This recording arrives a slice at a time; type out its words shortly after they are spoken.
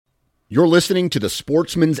You're listening to the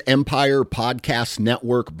Sportsman's Empire Podcast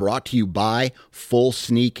Network, brought to you by Full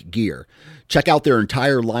Sneak Gear. Check out their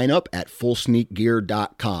entire lineup at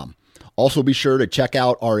fullsneakgear.com. Also be sure to check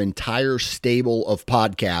out our entire stable of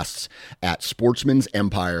podcasts at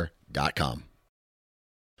sportsmansempire.com.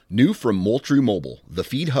 New from Moultrie Mobile, the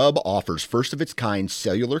Feed Hub offers first-of-its-kind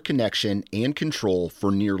cellular connection and control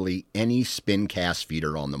for nearly any spin cast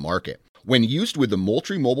feeder on the market. When used with the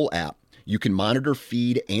Moultrie Mobile app, you can monitor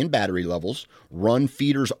feed and battery levels, run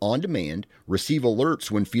feeders on demand, receive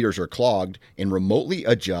alerts when feeders are clogged, and remotely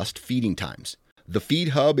adjust feeding times. The Feed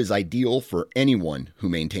Hub is ideal for anyone who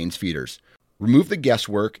maintains feeders. Remove the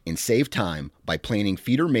guesswork and save time by planning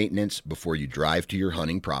feeder maintenance before you drive to your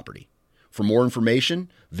hunting property. For more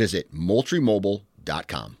information, visit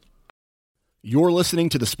MoultrieMobile.com. You're listening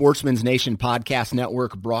to the Sportsman's Nation Podcast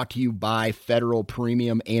Network, brought to you by Federal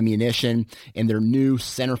Premium Ammunition and their new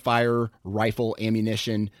centerfire rifle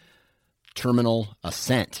ammunition, Terminal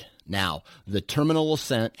Ascent. Now, the Terminal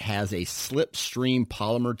Ascent has a slipstream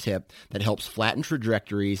polymer tip that helps flatten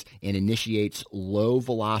trajectories and initiates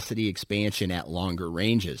low-velocity expansion at longer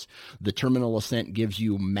ranges. The Terminal Ascent gives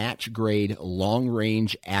you match-grade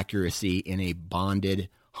long-range accuracy in a bonded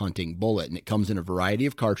hunting bullet, and it comes in a variety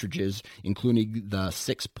of cartridges, including the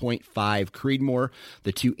 6.5 Creedmoor,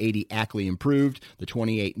 the 280 Ackley Improved, the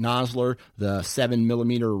 28 Nosler, the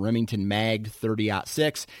 7mm Remington Mag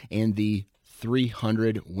 30-06, and the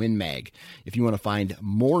 300 Win Mag. If you want to find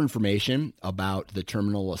more information about the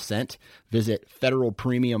Terminal Ascent, visit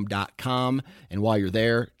federalpremium.com, and while you're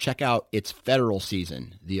there, check out It's Federal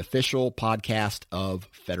Season, the official podcast of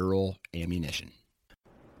Federal Ammunition.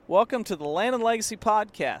 Welcome to the Land and Legacy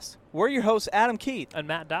Podcast. We're your hosts, Adam Keith and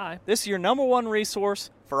Matt Dye. This is your number one resource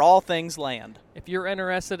for all things land. If you're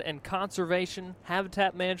interested in conservation,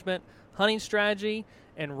 habitat management, hunting strategy,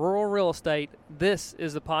 and rural real estate, this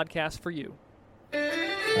is the podcast for you.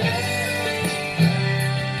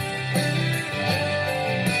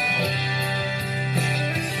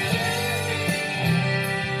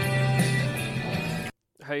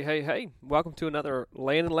 Hey. Welcome to another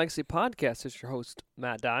Land and Legacy Podcast. It's your host,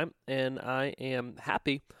 Matt Dye, and I am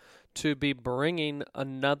happy to be bringing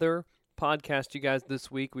another podcast to you guys this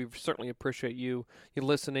week. We certainly appreciate you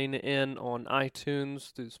listening in on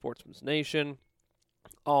iTunes, through Sportsman's Nation,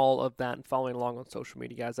 all of that, and following along on social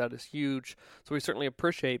media, guys. That is huge, so we certainly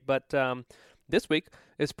appreciate. But this week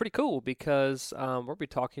is pretty cool because we'll be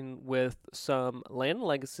talking with some Land and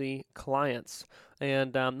Legacy clients,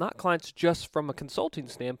 and not clients just from a consulting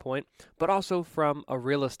standpoint, but also from a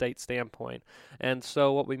real estate standpoint. And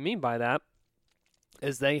so what we mean by that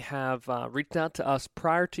is they have reached out to us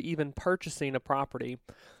prior to even purchasing a property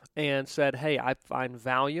and said, hey, I find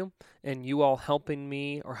value in you all helping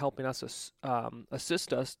me or helping us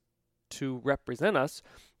assist us to represent us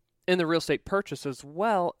in the real estate purchase as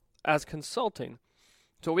well as consulting,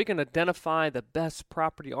 so we can identify the best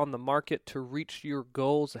property on the market to reach your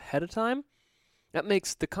goals ahead of time. That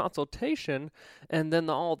makes the consultation and then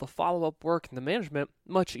all the follow-up work and the management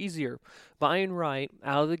much easier. Buying right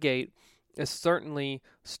out of the gate is certainly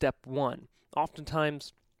step one.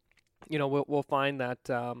 Oftentimes, we'll find that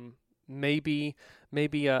maybe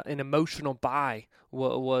an emotional buy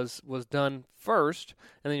was done first,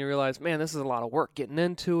 and then you realize, man, this is a lot of work getting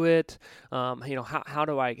into it. How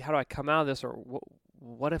do I come out of this, or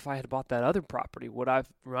what if I had bought that other property? Would I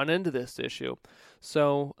run into this issue?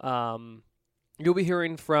 So you'll be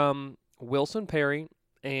hearing from Wilson Perry,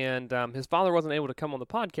 and his father wasn't able to come on the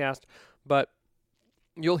podcast, but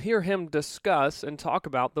you'll hear him discuss and talk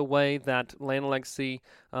about the way that Land and Legacy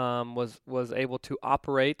was able to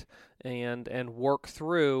operate and work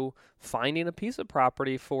through finding a piece of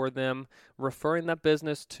property for them, referring that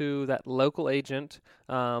business to that local agent,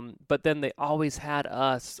 but then they always had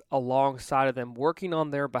us alongside of them working on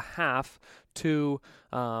their behalf to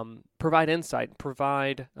provide insight,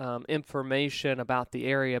 provide information about the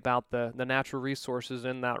area, about the natural resources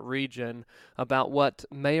in that region, about what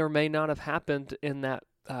may or may not have happened in that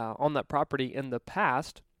on that property in the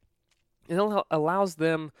past. And it allows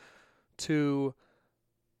them to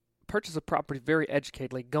purchase a property very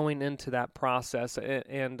educatedly going into that process.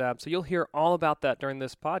 And so you'll hear all about that during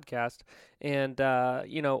this podcast. And,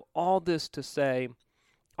 all this to say,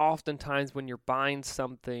 oftentimes when you're buying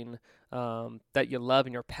something that you love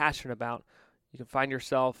and you're passionate about, you can find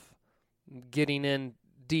yourself getting in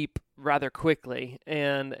deep rather quickly.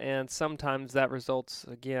 And sometimes that results,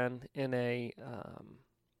 again, in a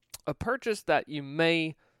purchase that you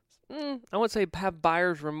may, I wouldn't say have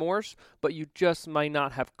buyer's remorse, but you just might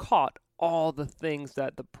not have caught all the things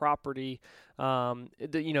that the property,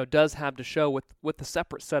 does have to show with a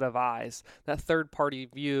separate set of eyes. That third-party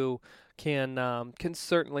view can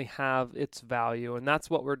certainly have its value, and that's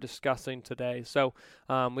what we're discussing today. So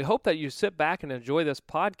we hope that you sit back and enjoy this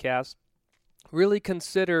podcast. Really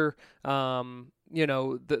consider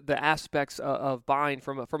the aspects of buying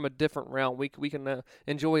from a different realm. We can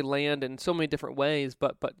enjoy land in so many different ways,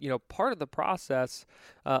 but part of the process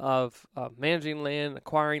of managing land,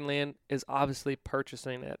 acquiring land, is obviously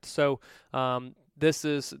purchasing it. So this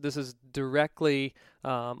is directly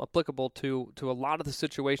applicable to a lot of the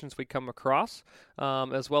situations we come across,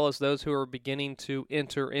 as well as those who are beginning to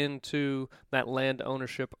enter into that land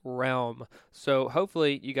ownership realm. So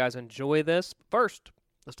hopefully you guys enjoy this. First,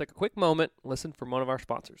 let's take a quick moment, listen from one of our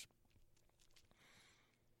sponsors.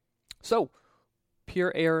 So,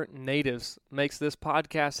 Pure Air Natives makes this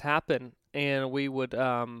podcast happen, and we would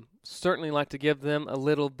certainly like to give them a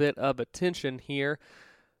little bit of attention here.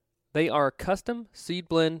 They are a custom seed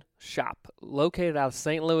blend shop located out of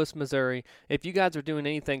St. Louis, Missouri. If you guys are doing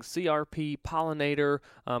anything CRP, pollinator,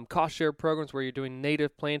 cost share programs where you're doing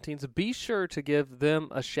native plantings, be sure to give them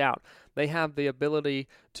a shout. They have the ability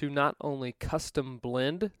to not only custom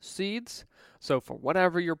blend seeds, so for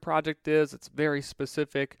whatever your project is, it's very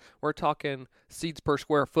specific. We're talking seeds per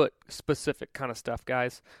square foot specific kind of stuff,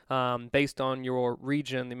 guys, based on your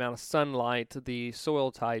region, the amount of sunlight, the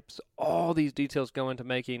soil types. All these details go into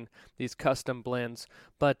making these custom blends.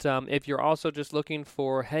 But if you're also just looking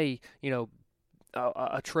for, a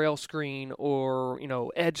trail screen or,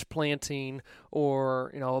 edge planting or,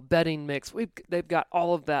 a bedding mix, they've got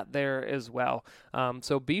all of that there as well.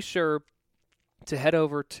 So be sure to head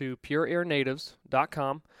over to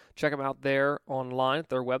pureairnatives.com. Check them out there online at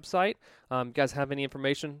their website. You guys have any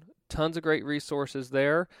information? Tons of great resources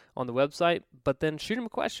there on the website, but then shoot them a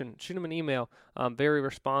question, shoot them an email. Very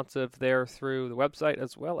responsive there through the website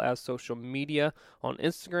as well as social media on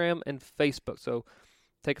Instagram and Facebook. So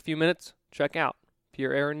take a few minutes, check out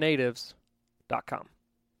pureairnatives.com.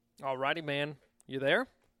 Alrighty, man. You there?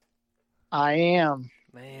 I am.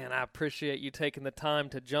 Man, I appreciate you taking the time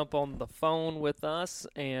to jump on the phone with us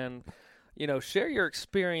and, share your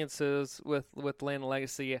experiences with Land and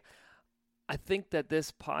Legacy. I think that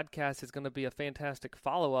this podcast is going to be a fantastic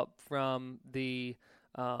follow-up from the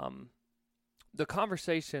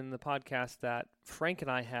conversation, the podcast that Frank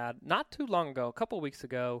and I had not too long ago, a couple of weeks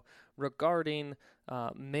ago, regarding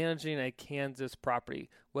managing a Kansas property.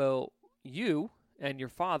 Well, you and your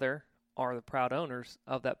father are the proud owners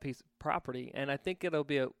of that piece of property, and I think it'll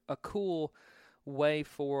be a cool way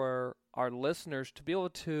for our listeners to be able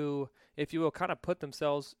to, if you will, kind of put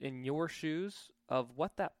themselves in your shoes of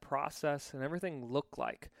what that process and everything looked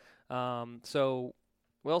like. So,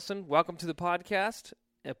 Wilson, welcome to the podcast.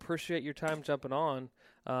 Appreciate your time jumping on.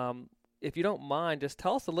 If you don't mind, just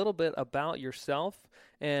tell us a little bit about yourself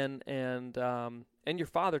and your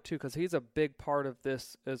father too, because he's a big part of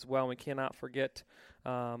this as well. We cannot forget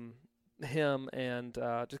him, and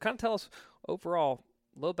just kind of tell us overall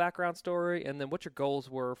a little background story, and then what your goals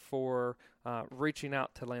were for reaching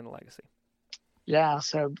out to Land and Legacy. Yeah.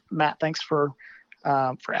 So Matt, thanks for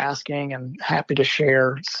asking, and happy to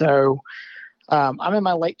share. So I'm in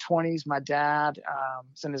my late 20s. My dad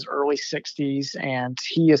is in his early 60s, and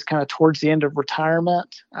he is kind of towards the end of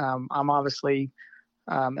retirement. I'm obviously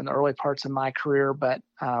in the early parts of my career, but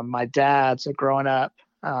my dad, so growing up,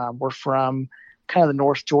 we're from kind of the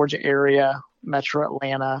North Georgia area, Metro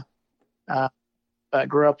Atlanta.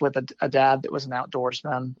 Grew up with a dad that was an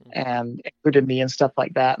outdoorsman and included me and stuff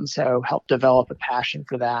like that, and so helped develop a passion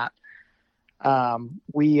for that.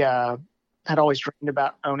 We had always dreamed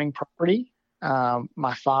about owning property.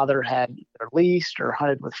 My father had either leased or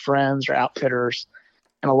hunted with friends or outfitters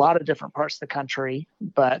in a lot of different parts of the country,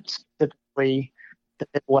 but specifically the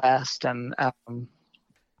Midwest, and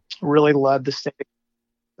really loved the state.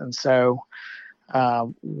 And so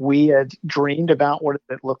we had dreamed about what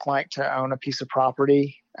it looked like to own a piece of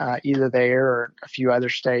property, either there or a few other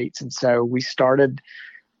states. And so we started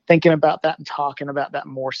thinking about that and talking about that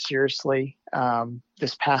more seriously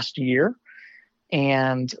this past year.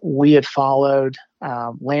 And we had followed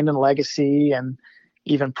Land and Legacy, and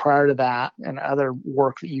even prior to that, and other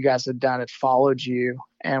work that you guys had done had followed you.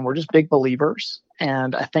 And we're just big believers.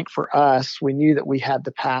 And I think for us, we knew that we had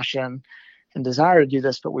the passion and desire to do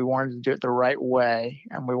this, but we wanted to do it the right way,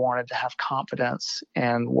 and we wanted to have confidence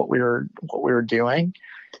in what we were doing.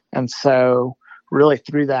 And so really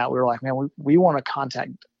through that, we were like, man, we want to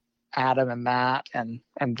contact Adam and Matt and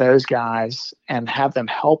those guys and have them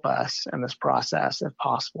help us in this process if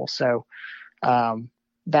possible. So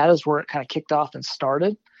that is where it kind of kicked off and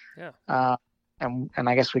started. Yeah. and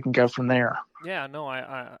I guess we can go from there. Yeah, no,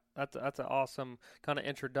 I that's an awesome kind of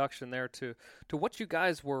introduction there to what you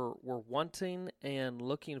guys were wanting and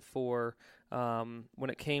looking for when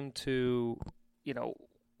it came to,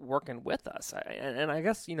 working with us. And I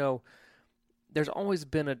guess, there's always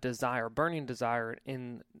been a desire, burning desire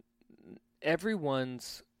in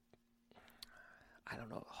everyone's, I don't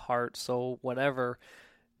know, heart, soul, whatever,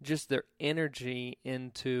 just their energy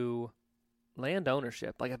into land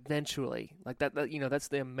ownership. Like eventually, like that that's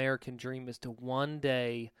the American dream, is to one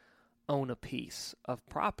day own a piece of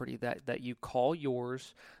property that you call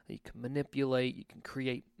yours, that you can manipulate, you can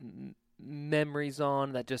create memories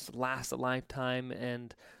on, that just last a lifetime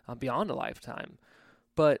and beyond a lifetime.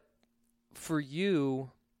 But for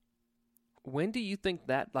you, when do you think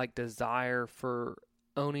that like desire for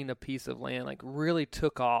owning a piece of land like really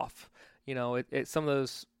took off? It some of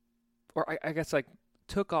those, or I guess like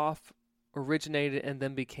took off, originated, and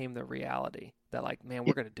then became the reality that like, man,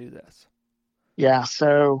 we're going to do this. Yeah.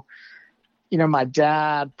 So, my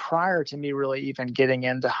dad, prior to me really even getting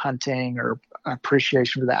into hunting or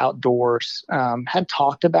appreciation for the outdoors, had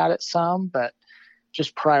talked about it some, but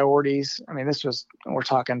just priorities. I mean, we're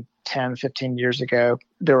talking 10, 15 years ago.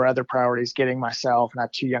 There were other priorities, getting myself, and I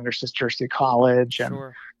have 2 younger sisters through college and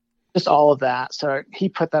Sure. just all of that. So he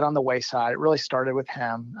put that on the wayside. It really started with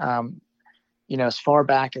him. As far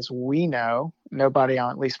back as we know, nobody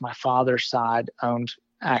on at least my father's side owned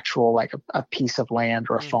actual like a piece of land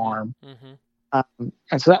or a farm. Mm-hmm.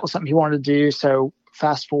 And so that was something he wanted to do. So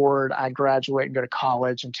fast forward, I graduate and go to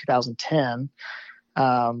college in 2010.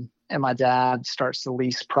 And my dad starts to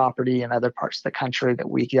lease property in other parts of the country that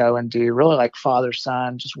we go and do really like father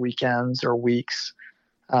son, just weekends or weeks,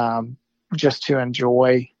 just to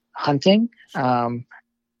enjoy hunting.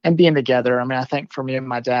 And being together. I mean, I think for me and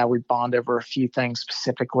my dad, we bond over a few things,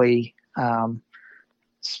 specifically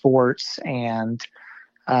sports, and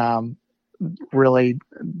really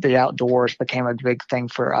the outdoors became a big thing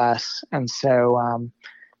for us. And so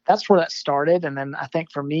that's where that started. And then I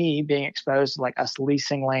think for me, being exposed to like us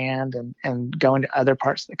leasing land and going to other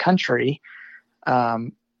parts of the country, I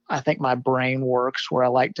think my brain works where I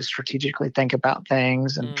like to strategically think about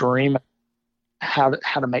things and dream how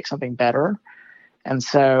to make something better. And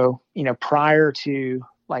so, prior to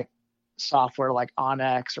like software like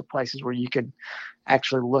Onyx or places where you could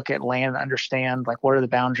actually look at land and understand like what are the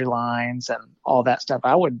boundary lines and all that stuff,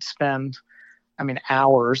 I would spend,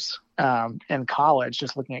 hours in college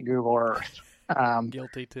just looking at Google Earth.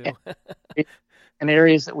 Guilty too. in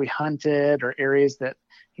areas that we hunted or areas that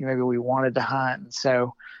maybe we wanted to hunt. And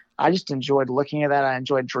so I just enjoyed looking at that. I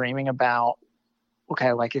enjoyed dreaming about,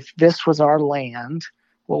 okay, like if this was our land,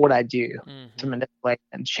 what would I do to manipulate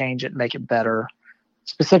and change it and make it better,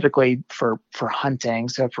 specifically for hunting,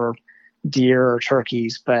 so for deer or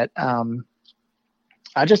turkeys. But the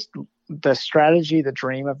strategy, the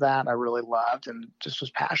dream of that, I really loved and just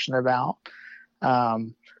was passionate about.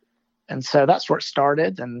 And so that's where it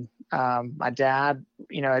started. And my dad,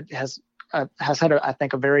 has had, I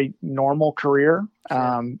think, a very normal career.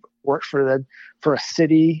 Sure. Worked for a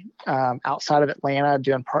city outside of Atlanta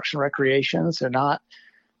doing parks and recreation, so not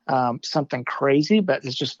something crazy, but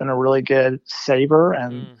has just been a really good saver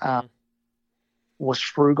and was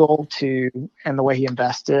frugal in the way he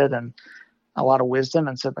invested and a lot of wisdom.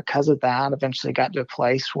 And so because of that, eventually got to a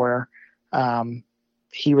place where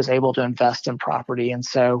he was able to invest in property. And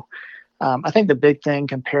so I think the big thing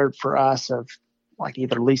compared for us of like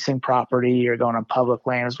either leasing property or going on public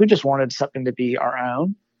land is we just wanted something to be our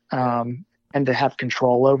own and to have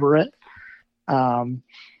control over it. And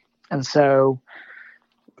so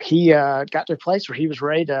he got to a place where he was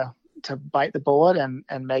ready to bite the bullet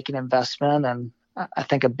and make an investment. And I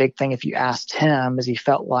think a big thing, if you asked him, is he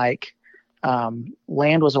felt like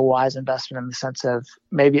land was a wise investment in the sense of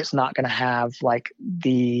maybe it's not going to have like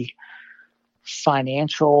the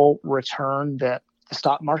financial return that the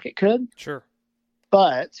stock market could. Sure.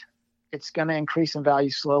 But it's going to increase in value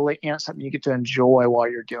slowly, and it's something you get to enjoy while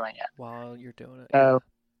you're doing it. So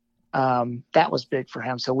that was big for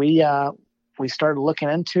him. So we started looking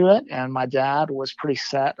into it, and my dad was pretty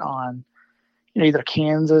set on, either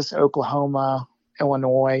Kansas, Oklahoma,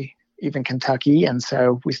 Illinois, even Kentucky. And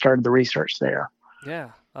so we started the research there.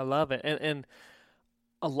 Yeah, I love it. And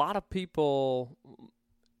a lot of people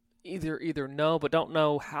either know but don't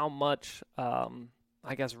know how much,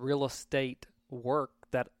 I guess, real estate work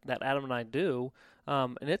that Adam and I do.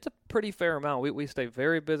 And it's a pretty fair amount. We stay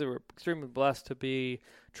very busy. We're extremely blessed to be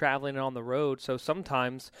traveling and on the road. So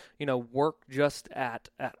sometimes, work just at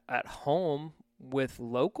home with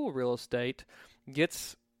local real estate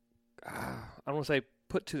gets, I don't want to say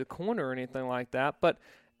put to the corner or anything like that, but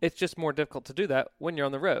It's just more difficult to do that when you're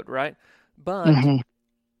on the road, right? But Mm-hmm.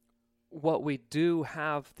 what we do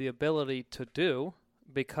have the ability to do,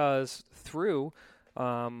 because through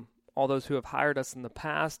all those who have hired us in the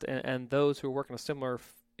past and those who work in a similar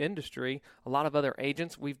industry, a lot of other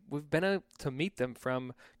agents, we've been able to meet them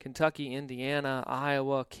from Kentucky, Indiana,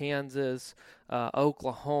 Iowa, Kansas,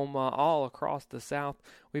 Oklahoma, all across the South.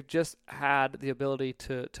 We've just had the ability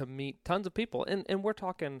to meet tons of people, and we're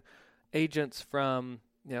talking agents from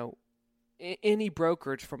any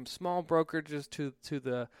brokerage, from small brokerages to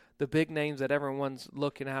the big names that everyone's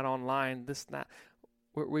looking at online. This and that.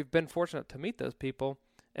 We've been fortunate to meet those people,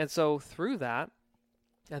 and so through that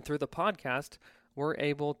and through the podcast, we're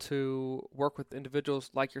able to work with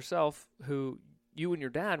individuals like yourself who you and your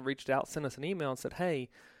dad reached out, sent us an email and said, hey,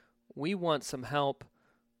 we want some help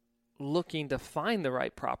looking to find the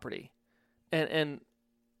right property, and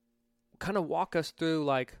kind of walk us through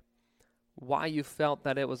like why you felt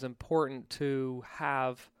that it was important to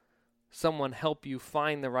have someone help you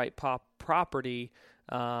find the right property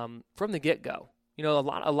from the get-go. A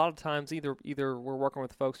lot of times either we're working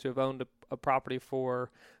with folks who have owned a property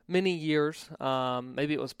for many years.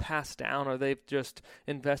 Maybe it was passed down, or they've just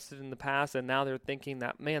invested in the past, and now they're thinking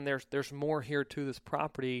that, man, there's more here to this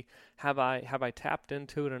property. Have I tapped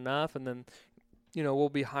into it enough? And then, we'll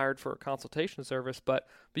be hired for a consultation service. But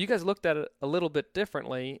you guys looked at it a little bit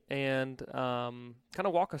differently, and kind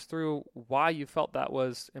of walk us through why you felt that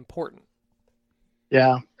was important.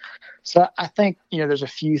 Yeah. So I think, there's a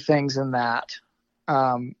few things in that.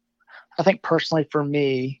 I think personally for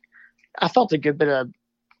me, I felt a good bit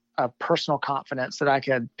of personal confidence that I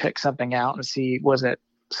could pick something out and see, was it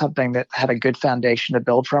something that had a good foundation to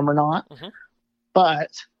build from or not? Mm-hmm.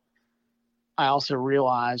 But I also we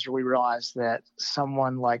realized that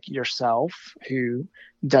someone like yourself who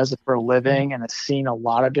does it for a living and has seen a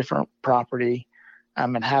lot of different property,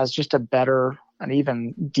 and has just a better and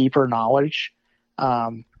even deeper knowledge,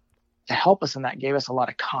 to help us in that, gave us a lot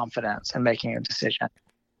of confidence in making a decision.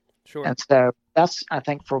 Sure. And so that's, I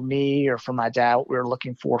think, for me or for my dad, what we were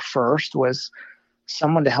looking for first was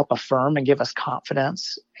someone to help affirm and give us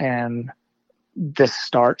confidence in this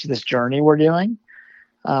start to this journey we're doing.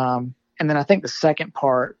 And then I think the second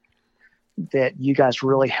part that you guys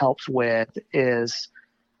really helped with is,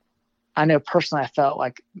 I know personally I felt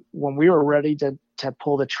like when we were ready to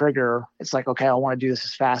pull the trigger, it's like, okay, I want to do this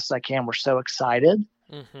as fast as I can. We're so excited.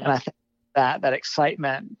 Mm-hmm. And I think that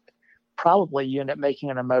excitement, probably you end up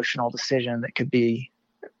making an emotional decision that could be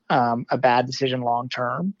a bad decision long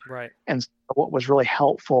term. Right. And so what was really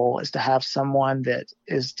helpful is to have someone that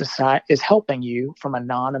is helping you from a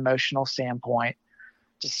non-emotional standpoint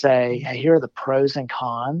to say, hey, here are the pros and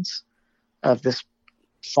cons of this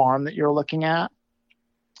farm that you're looking at.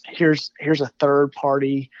 Here's a third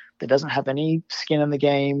party that doesn't have any skin in the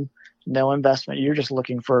game, no investment. You're just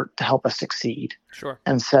looking to help us succeed. Sure.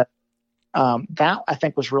 And so that I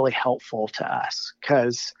think was really helpful to us,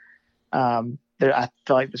 because I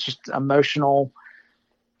feel like it's just emotional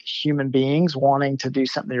human beings wanting to do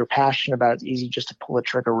something that you're passionate about. It's easy just to pull the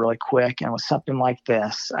trigger really quick. And with something like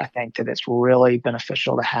this, I think that it's really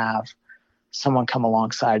beneficial to have someone come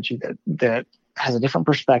alongside you that has a different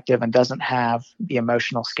perspective and doesn't have the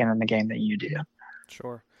emotional skin in the game that you do.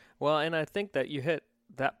 Sure. Well, and I think that you hit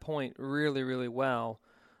that point really, really well,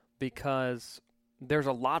 because there's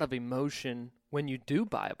a lot of emotion when you do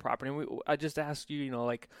buy a property. And I just asked you,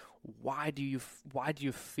 like, why do you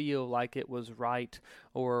feel like it was right,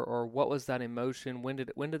 or what was that emotion? When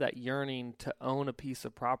did that yearning to own a piece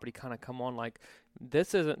of property kind of come on? Like,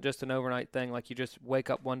 this isn't just an overnight thing. Like, you just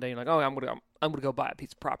wake up one day and like, oh, I'm gonna go buy a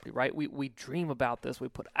piece of property, right? We dream about this. We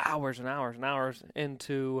put hours and hours and hours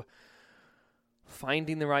into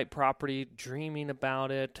finding the right property, dreaming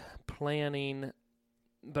about it, planning.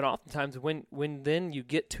 But oftentimes when then you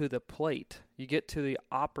get to the plate, you get to the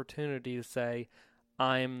opportunity to say,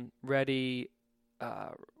 I'm ready,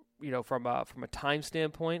 from a time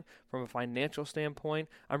standpoint, from a financial standpoint,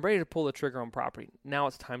 I'm ready to pull the trigger on property. Now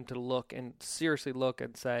it's time to look and seriously look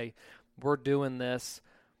and say, we're doing this.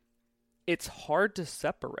 It's hard to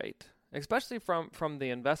separate, especially from the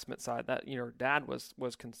investment side that Dad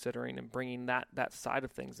was considering and bringing that side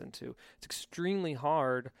of things into. It's extremely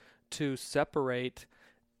hard to separate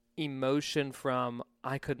emotion from,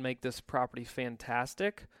 I could make this property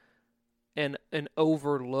fantastic, and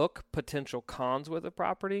overlook potential cons with a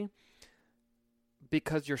property,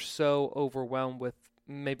 because you're so overwhelmed with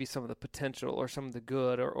maybe some of the potential or some of the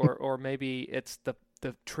good, or maybe it's the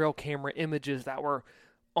trail camera images that were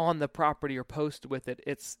on the property or posted with it.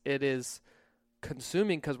 It is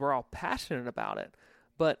consuming because we're all passionate about it.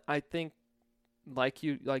 But I think like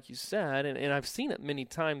you said, and I've seen it many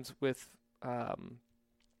times with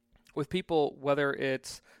people, whether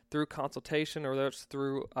it's through consultation or whether it's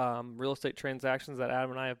through real estate transactions that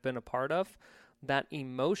Adam and I have been a part of, that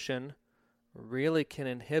emotion really can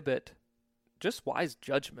inhibit just wise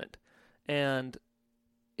judgment. And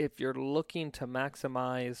if you're looking to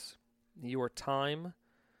maximize your time,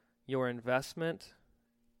 your investment,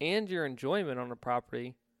 and your enjoyment on a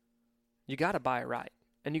property, you got to buy it right,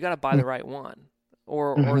 and you got to buy the right one,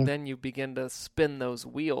 or then you begin to spin those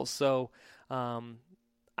wheels. So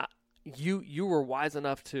you were wise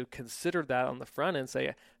enough to consider that on the front end,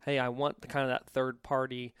 say, hey, I want the kind of that third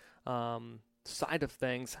party side of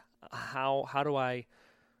things. How do I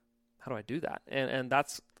do that? And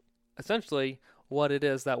that's essentially what it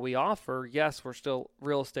is that we offer. Yes, we're still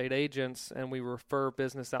real estate agents, and we refer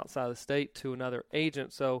business outside the state to another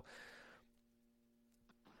agent. So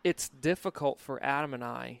it's difficult for Adam and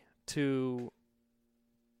I to,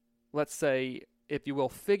 let's say, if you will,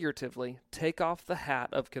 figuratively, take off the hat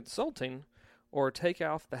of consulting or take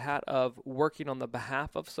off the hat of working on the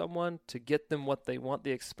behalf of someone to get them what they want,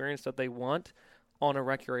 the experience that they want on a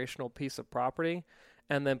recreational piece of property,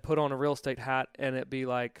 and then put on a real estate hat and it be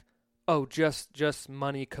like, oh, just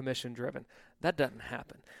money commission driven. That doesn't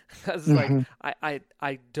happen. Because I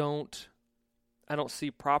don't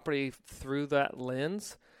see property through that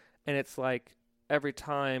lens. And it's like every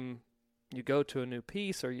time you go to a new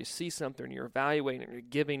piece or you see something and you're evaluating and you're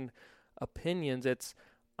giving opinions, it's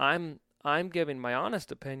I'm giving my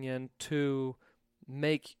honest opinion to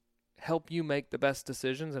help you make the best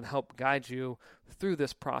decisions and help guide you through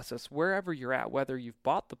this process wherever you're at, whether you've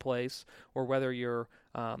bought the place or whether you're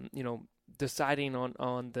deciding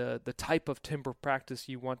on the type of timber practice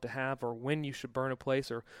you want to have, or when you should burn a place,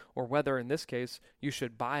 or whether in this case you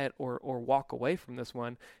should buy it or walk away from this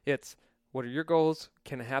one. It's, what are your goals?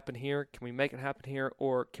 Can it happen here? Can we make it happen here?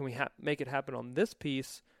 Or can we make it happen on this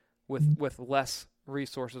piece with less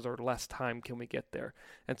resources or less time? Can we get there?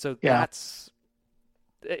 And so that's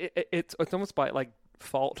it's almost by like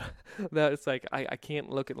fault that it's like I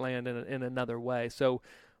can't look at land in another way. So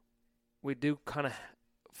we do kind of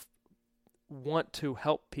want to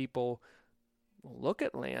help people look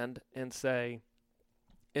at land and say,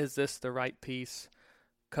 is this the right piece?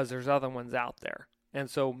 Because there's other ones out there. And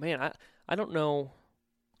so, man, I don't know.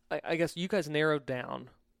 I guess you guys narrowed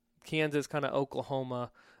down Kansas, kind of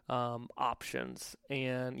Oklahoma options,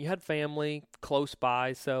 and you had family close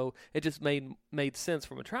by, so it just made sense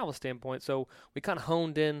from a travel standpoint. So we kind of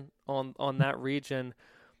honed in on that region.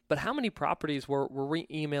 But how many properties were we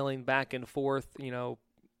emailing back and forth,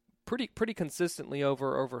 pretty consistently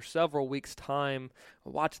over several weeks' time,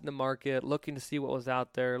 watching the market, looking to see what was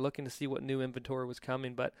out there, looking to see what new inventory was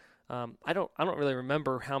coming. But I don't really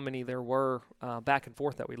remember how many there were back and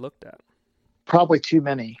forth that we looked at. Probably too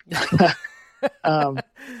many. I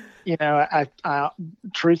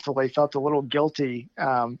truthfully felt a little guilty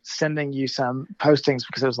sending you some postings,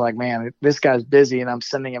 because I was like, man, this guy's busy, and I'm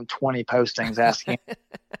sending him 20 postings asking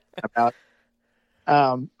about.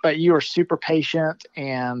 But you were super patient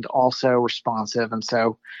and also responsive, and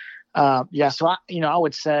so so I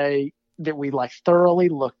would say that we thoroughly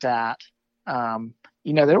looked at.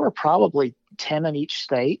 There were probably 10 in each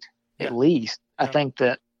state at least. I think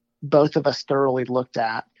that both of us thoroughly looked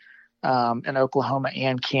at in Oklahoma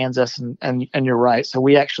and Kansas, and you're right. So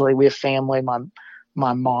we have family.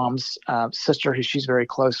 My mom's sister, who she's very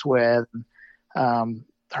close with, her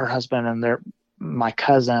husband and my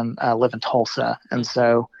cousin live in Tulsa, and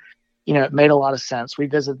so it made a lot of sense. We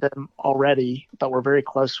visited them already, but we're very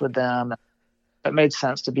close with them. It made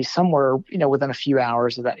sense to be somewhere within a few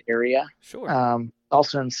hours of that area. Sure.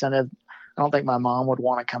 Also incentive. I don't think my mom would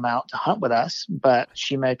want to come out to hunt with us, but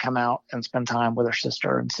she may come out and spend time with her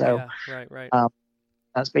sister. And so, right.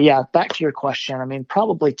 But yeah, back to your question. I mean,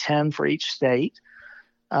 probably 10 for each state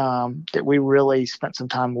that we really spent some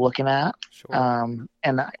time looking at. Sure.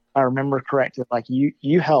 And I remember correctly,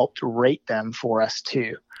 you helped rate them for us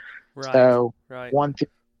too. Right. So 1 through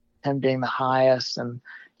 10 being the highest, and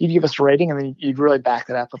you'd give us a rating, and then you'd really back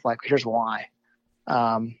that up with here's why.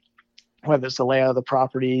 Whether it's the layout of the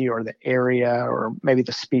property or the area or maybe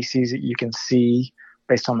the species that you can see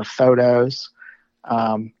based on the photos,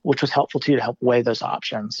 which was helpful to you to help weigh those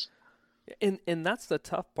options. And that's the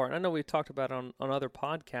tough part. I know we talked about it on other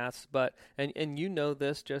podcasts, but and you know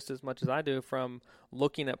this just as much as I do from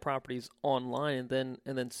looking at properties online and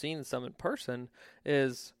then seeing some in person,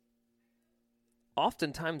 is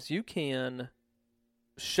oftentimes you can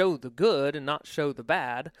show the good and not show the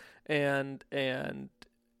bad, and an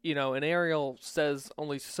aerial says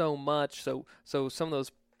only so much. So some of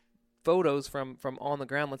those photos from on the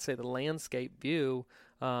ground, let's say the landscape view,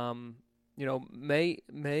 may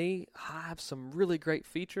have some really great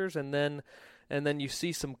features, and then you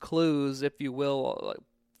see some clues, if you will, like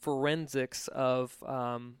forensics of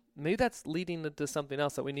maybe that's leading into something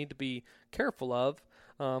else that we need to be careful of.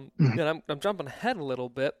 And I'm jumping ahead a little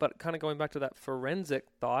bit, but kind of going back to that forensic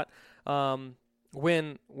thought.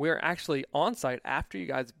 When we're actually on site after you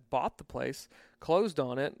guys bought the place, closed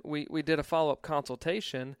on it, we did a follow-up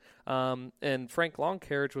consultation, and Frank Lawn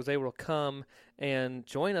Carriage was able to come and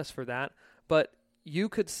join us for that. But you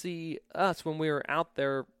could see us when we were out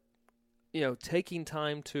there, taking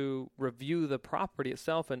time to review the property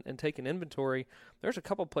itself and take an inventory. There's a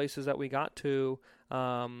couple places that we got to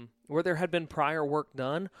where there had been prior work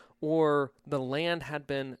done, or the land had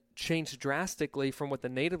been changed drastically from what the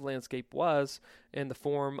native landscape was in the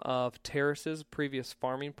form of terraces, previous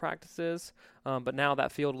farming practices, but now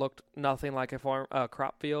that field looked nothing like a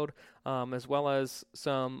crop field, as well as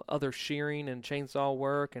some other shearing and chainsaw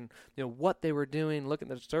work, and what they were doing, looking at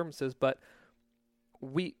the disturbances. But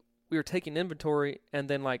we were taking inventory and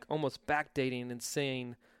then like almost backdating and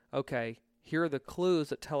saying, okay, here are the clues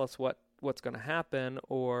that tell us what's going to happen,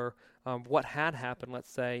 or what had happened,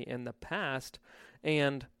 let's say, in the past.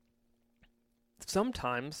 And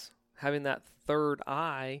sometimes having that third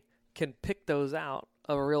eye can pick those out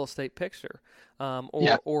of a real estate picture,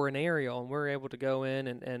 or an aerial, and we're able to go in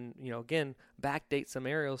and again, backdate some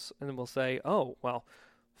aerials, and then we'll say, oh, well,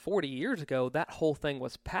 40 years ago, that whole thing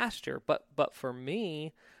was pasture. But for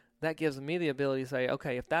me, that gives me the ability to say,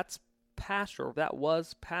 okay, if that's pasture, if that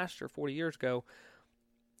was pasture 40 years ago,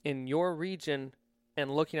 in your region,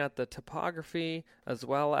 and looking at the topography as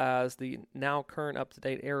well as the now current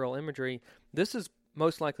up-to-date aerial imagery, this is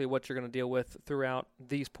most likely what you're going to deal with throughout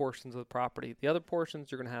these portions of the property. The other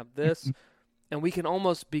portions, you're going to have this, and we can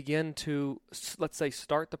almost begin to, let's say,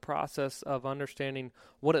 start the process of understanding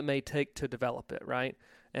what it may take to develop it, right?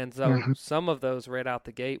 And so some of those right out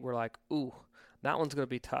the gate, we're like, ooh, that one's going to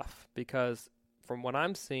be tough, because from what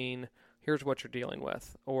I'm seeing, here's what you're dealing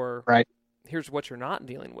with, or here's what you're not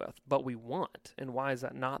dealing with, but we want, and why is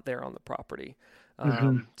that not there on the property?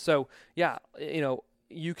 So, yeah,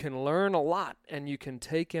 you can learn a lot and you can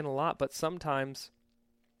take in a lot, but sometimes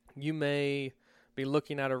you may be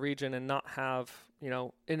looking at a region and not have,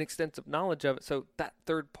 an extensive knowledge of it. So that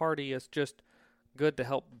third party is just good to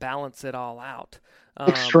help balance it all out.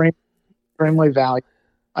 Extremely valuable.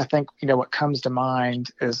 I think, what comes to mind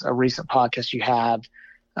is a recent podcast you had.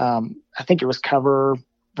 I think it was Cover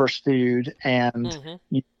versus Food, and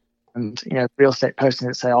real estate posting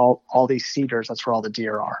that say all these cedars, that's where all the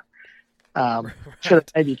deer are. Sure,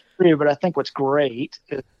 that may be true, but I think what's great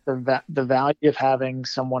is the value of having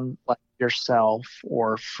someone like yourself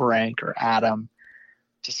or Frank or Adam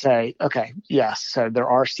to say, okay, yes, so there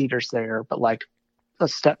are cedars there, but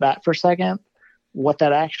let's step back for a second. What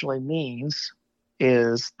that actually means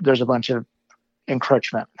is there's a bunch of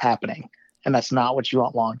encroachment happening, and that's not what you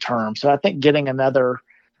want long term. So I think getting another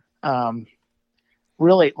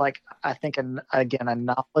really, I think, a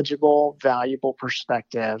knowledgeable, valuable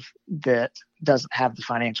perspective that doesn't have the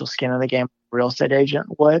financial skin in the game a real estate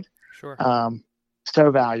agent would. Sure.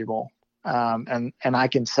 So valuable. And I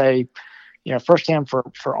can say, firsthand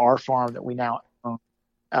for our farm that we now own,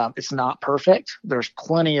 it's not perfect. There's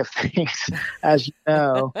plenty of things, as you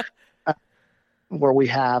know, where we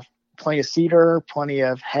have plenty of cedar, plenty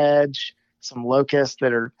of hedge, some locusts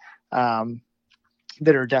that are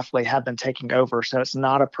definitely have been taking over. So it's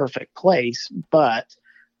not a perfect place, but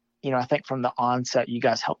I think from the onset, you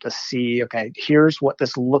guys helped us see, okay, here's what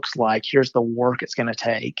this looks like. Here's the work it's going to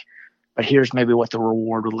take, but here's maybe what the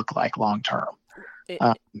reward would look like long term.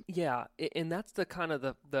 Yeah, and that's the kind of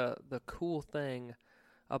the cool thing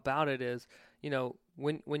about it is,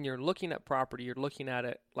 when you're looking at property, you're looking at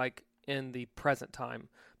it like in the present time,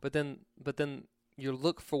 but then you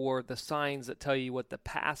look for the signs that tell you what the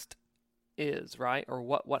past is, right, or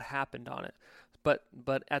what happened on it.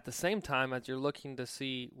 But at the same time, as you're looking to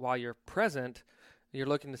see while you're present, you're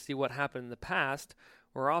looking to see what happened in the past.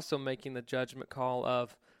 We're also making the judgment call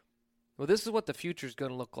of, well, this is what the future is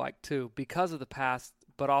going to look like too, because of the past,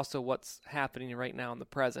 but also what's happening right now in the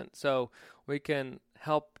present. So we can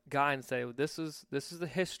help guide and say, well, this is the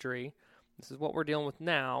history, this is what we're dealing with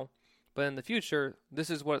now, but in the future, this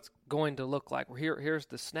is what it's going to look like. Here's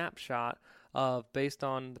the snapshot of, based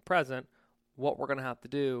on the present, what we're going to have to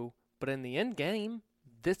do. But in the end game,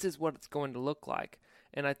 this is what it's going to look like.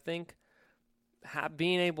 And I think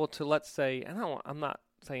being able to, let's say, I'm not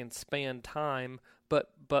saying span time,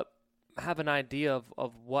 but have an idea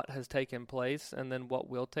of what has taken place and then what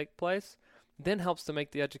will take place, then helps to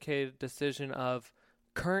make the educated decision of,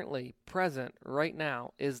 currently present right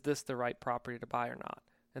now, is this the right property to buy or not?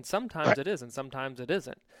 And sometimes Right. it is, and sometimes it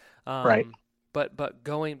isn't. Right. But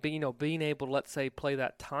being able to, let's say, play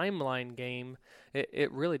that timeline game,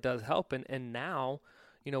 it really does help. And now,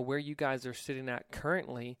 where you guys are sitting at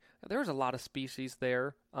currently, there's a lot of species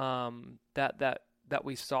there that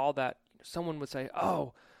we saw that someone would say,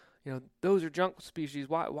 oh, those are junk species.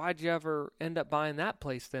 Why'd you ever end up buying that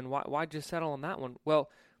place then? Why'd you settle on that one? Well,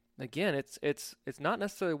 again, it's not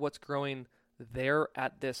necessarily what's growing there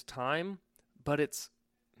at this time, but it's,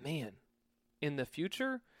 man, in the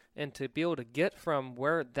future, and to be able to get from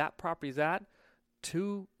where that property's at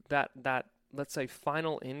to that let's say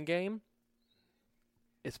final end game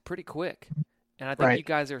is pretty quick. And I think Right. you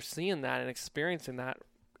guys are seeing that and experiencing that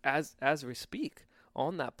as we speak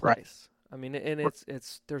on that Right. place. I mean, and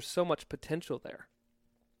it's there's so much potential there.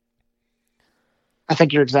 I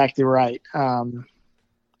think you're exactly right. And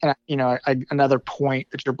another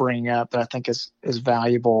point that you're bringing up that I think is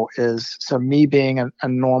valuable is, so me being a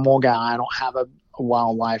normal guy, I don't have a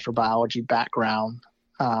wildlife or biology background.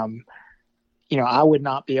 I would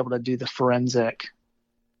not be able to do the forensic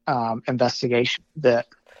investigation that,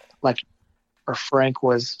 like, or Frank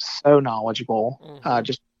was so knowledgeable.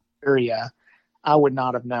 Just area, I would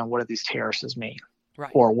not have known, what do these terraces mean,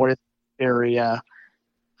 Right. or what is the area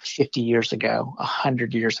 50 years ago,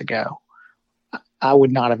 100 years ago. I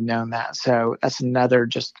would not have known that. So that's another,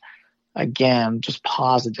 just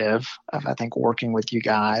positive of, I think, working with you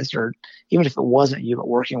guys, or even if it wasn't you, but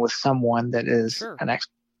working with someone that is Sure. an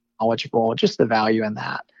expert, knowledgeable, just the value in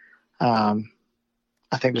that.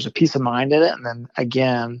 I think there's a peace of mind in it. And then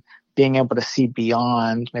again, being able to see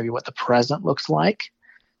beyond maybe what the present looks like,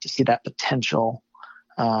 to see that potential,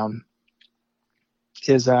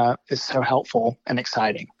 is so helpful and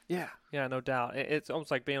exciting. Yeah, no doubt. It's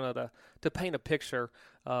almost like being able to paint a picture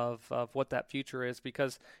of what that future is,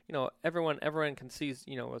 because everyone can see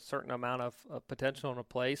a certain amount of potential in a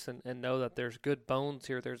place, and know that there's good bones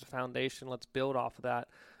here. There's a foundation. Let's build off of that.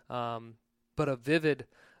 But a vivid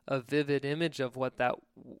image of what that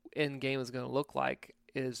end game is going to look like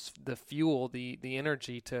is the fuel, the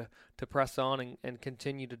energy to press on and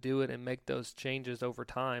continue to do it and make those changes over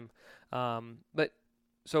time. But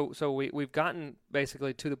so we've gotten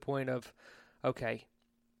basically to the point of, okay,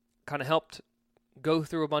 kind of helped go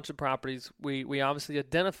through a bunch of properties. We obviously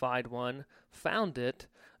identified one, found it,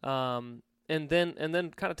 and then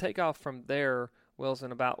kind of take off from there,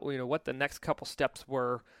 Wilson, about what the next couple steps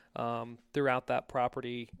were throughout that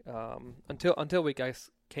property until we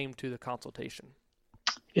guys came to the consultation.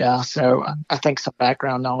 Yeah, so I think some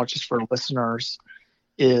background knowledge just for listeners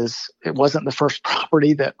is, it wasn't the first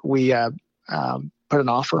property that we put an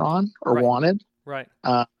offer on or Right. wanted. Right.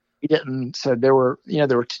 We didn't. So there were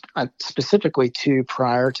specifically two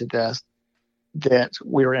prior to this that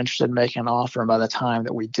we were interested in making an offer. And by the time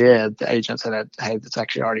that we did, the agent said, hey, that's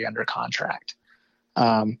actually already under contract.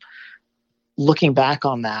 Looking back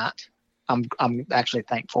on that, I'm actually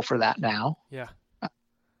thankful for that now. Yeah.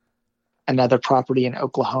 Another property in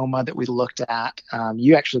Oklahoma that we looked at,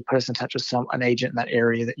 you actually put us in touch with an agent in that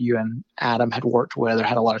area that you and Adam had worked with or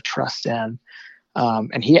had a lot of trust in.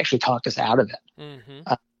 And he actually talked us out of it,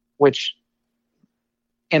 Mm-hmm. Which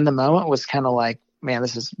in the moment was kind of like, man,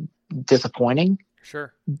 this is disappointing.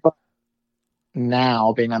 Sure. But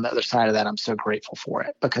now, being on the other side of that, I'm so grateful for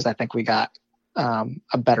it, because I think we got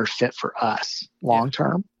a better fit for us long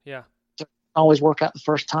term. Yeah. It doesn't always work out the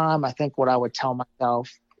first time. I think what I would tell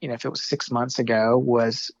myself, if it was 6 months ago,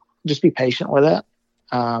 was just be patient with it.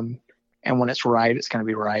 And when it's right, it's going to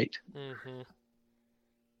be right. Mm-hmm.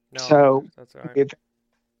 No, So that's all right. we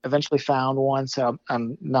eventually found one. So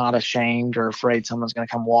I'm not ashamed or afraid someone's going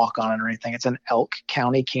to come walk on it or anything. It's in Elk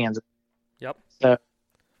County, Kansas. Yep. So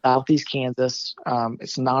southeast Kansas.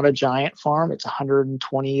 It's not a giant farm. It's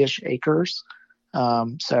 120-ish acres.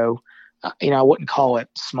 So I wouldn't call it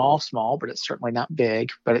small, but it's certainly not big,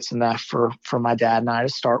 but it's enough for my dad and I to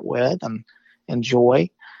start with and enjoy.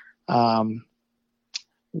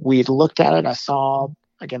 We looked at it. I saw,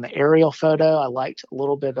 again, the aerial photo. I liked a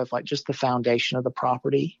little bit of just the foundation of the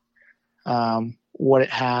property, what it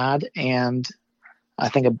had. And I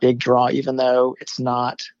think a big draw, even though it's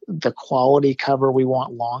not the quality cover we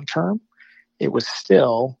want long-term, it was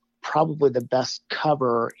still probably the best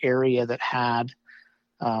cover area that had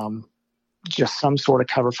just some sort of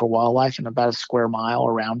cover for wildlife and about a square mile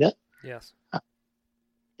around it. Yes.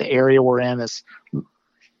 The area we're in is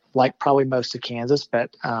like probably most of Kansas,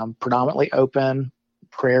 but predominantly open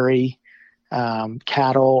prairie,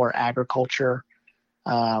 cattle or agriculture,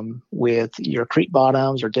 with your creek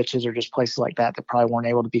bottoms or ditches or just places like that probably weren't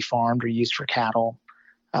able to be farmed or used for cattle.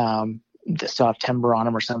 that still have timber on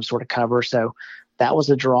them or some sort of cover. So that was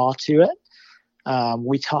a draw to it.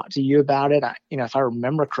 We talked to you about it. If I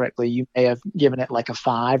remember correctly, you may have given it like a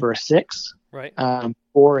 5 or a 6, right?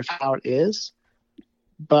 Or if how it is,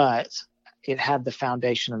 but it had the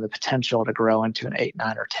foundation and the potential to grow into an 8,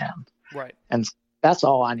 9, or 10. Right. And that's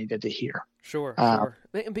all I needed to hear. Sure.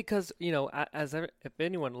 Because, if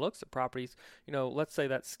anyone looks at properties, let's say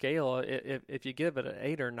that scale, if you give it an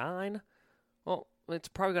 8 or 9, well, it's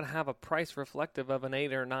probably going to have a price reflective of an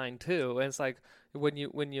 8 or 9 too. And it's like when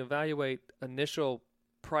you evaluate initial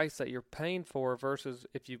price that you're paying for versus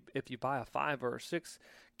if you buy a 5 or a 6,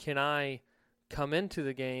 can I come into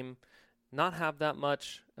the game, not have that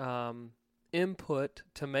much input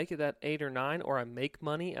to make it that 8 or 9, or I make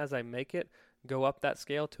money as I make it, go up that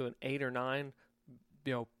scale to an 8 or 9,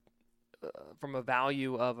 from a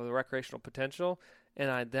value of a recreational potential,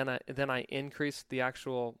 and then I increase the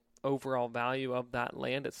actual overall value of that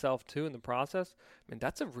land itself too in the process. I mean,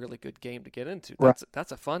 that's a really good game to get into.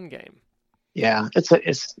 That's a fun game. Yeah,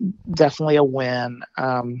 it's definitely a win.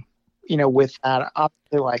 With that,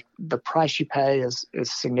 obviously, like the price you pay is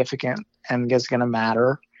significant and is going to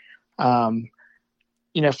matter.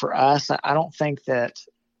 For us, I don't think that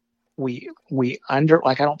I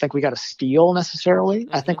don't think we got a steal necessarily.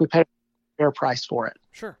 Mm-hmm. I think we paid a fair price for it.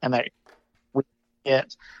 Sure. And that we didn't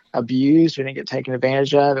get abused, we didn't get taken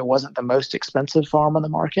advantage of. It wasn't the most expensive farm on the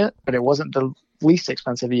market, but it wasn't the least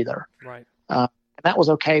expensive either. Right. And that was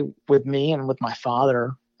okay with me and with my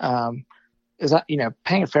father. Is that,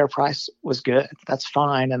 paying a fair price was good. That's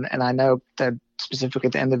fine. And I know that specifically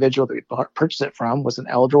the individual that we purchased it from was an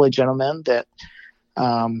elderly gentleman that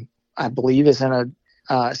I believe is in a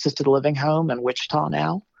assisted living home in Wichita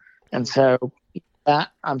now. And so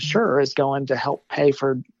that, I'm sure, is going to help pay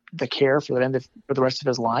for the care for the rest of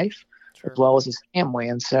his life, sure, as well as his family.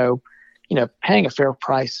 And so, paying a fair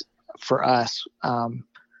price for us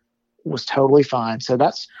was totally fine. So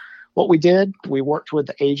that's what we did. We worked with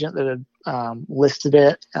the agent that had listed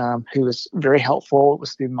it, who was very helpful. It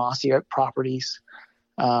was through Mossy Oak Properties.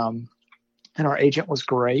 And our agent was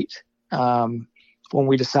great. When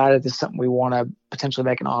we decided this is something we want to potentially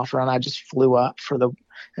make an offer on, I just flew up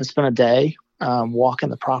and spent a day walking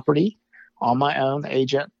the property on my own. The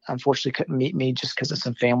agent unfortunately couldn't meet me just because of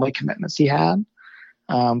some family commitments he had.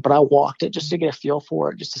 But I walked it just to get a feel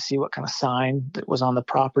for it, just to see what kind of sign that was on the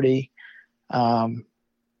property, to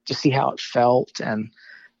see how it felt, and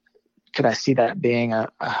could I see that being a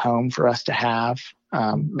home for us to have,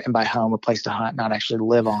 and by home, a place to hunt, not actually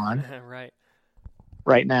live on.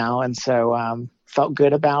 Right now. And so felt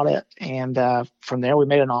good about it. And from there, we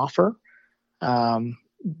made an offer.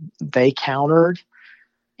 They countered,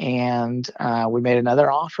 and we made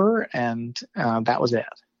another offer, and that was it.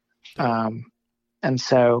 And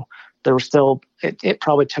so there was still, it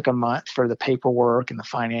probably took a month for the paperwork and the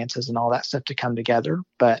finances and all that stuff to come together,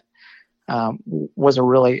 but was a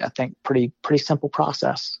really, I think, pretty simple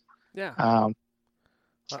process. Yeah.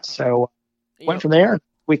 So went from there.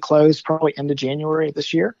 We closed probably end of January of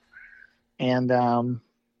this year, and I've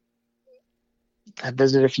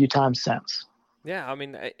visited a few times since. Yeah, I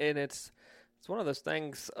mean, and it's one of those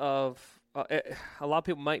things of a lot of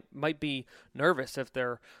people might be nervous if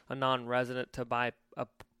they're a non-resident to buy a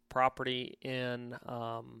property in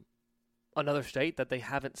another state that they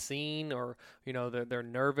haven't seen, or they're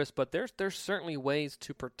nervous. But there's certainly ways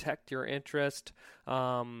to protect your interest.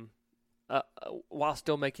 While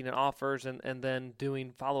still making an offers and then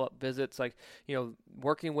doing follow-up visits, like,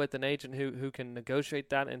 working with an agent who can negotiate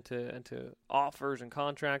that into offers and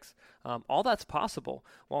contracts. All that's possible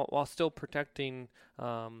while still protecting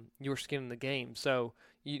your skin in the game. So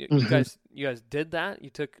you guys did that. You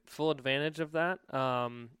took full advantage of that.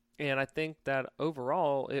 And I think that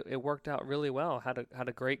overall it worked out really well. Had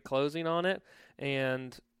a great closing on it.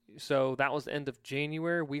 And so that was the end of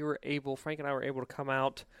January. Frank and I were able to come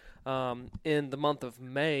out in the month of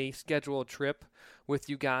May, schedule a trip with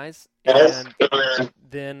you guys, and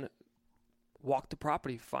then walk the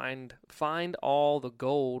property, find all the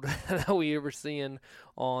gold that we were seeing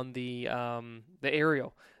on the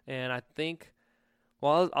aerial. And I think,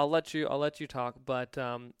 well, I'll let you talk, but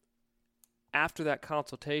after that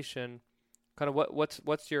consultation, kind of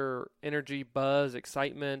what's your energy, buzz,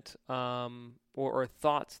 excitement, or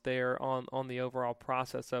thoughts there on the overall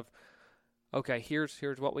process of, okay,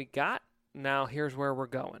 here's what we got. Now here's where we're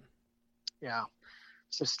going. Yeah.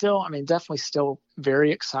 So still, definitely still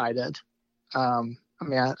very excited. I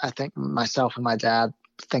think myself and my dad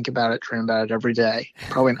think about it, dream about it every day.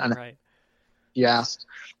 Probably right. You asked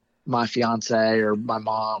my fiance or my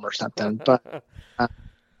mom or something, but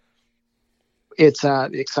it's the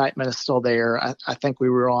excitement is still there. I think we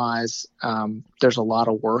realize there's a lot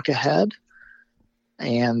of work ahead,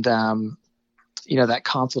 and that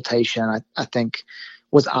consultation I think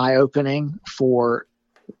was eye opening for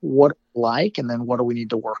what like, and then what do we need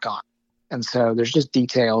to work on. And so there's just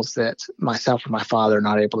details that myself and my father are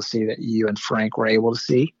not able to see that you and Frank were able to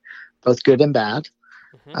see, both good and bad.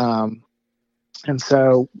 Mm-hmm. And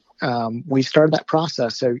so we started that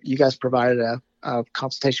process. So you guys provided a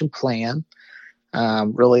consultation plan,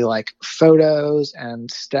 really like photos and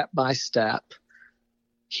step by step.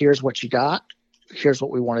 Here's what you got. Here's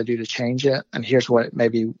what we want to do to change it. And here's what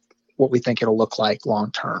we think it'll look like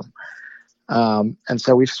long term. And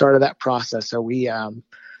so we've started that process. So we'd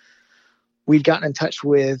gotten in touch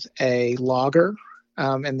with a logger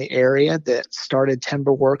in the area that started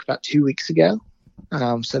timber work about 2 weeks ago.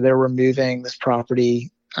 So they're removing this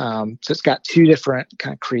property. So it's got two different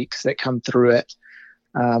kind of creeks that come through it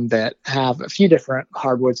that have a few different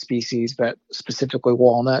hardwood species, but specifically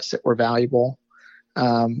walnuts that were valuable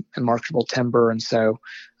and marketable timber. And so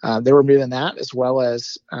they were removing that, as well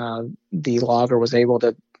as the logger was able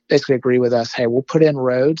to basically agree with us, hey, we'll put in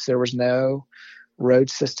roads. There was no road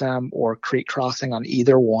system or creek crossing on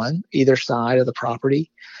either side of the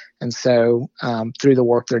property. And so through the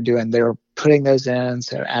work they're doing, they're putting those in,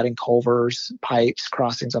 so adding culverts, pipes,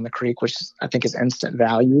 crossings on the creek, which I think is instant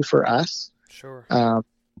value for us. Sure.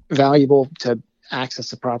 Valuable to access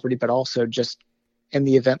the property, but also just in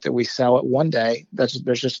the event that we sell it one day, there's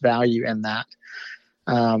just value in that.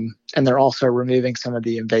 And they're also removing some of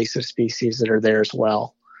the invasive species that are there as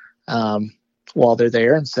well while they're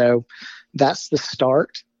there. And so that's the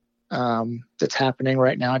start that's happening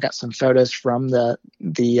right now. I got some photos from the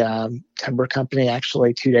timber company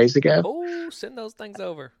actually 2 days ago. Oh, send those things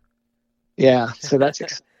over. Yeah, so that's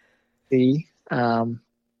exciting.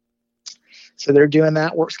 So they're doing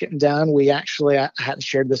that. Work's getting done. We actually, I hadn't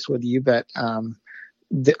shared this with you, but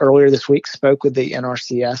earlier this week spoke with the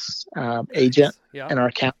NRCS agent in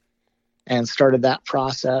our county and started that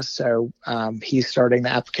process. So he's starting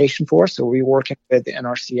the application for us. So we're working with the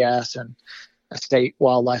NRCS and a state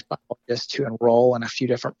wildlife biologist to enroll in a few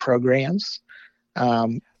different programs,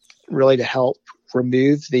 really to help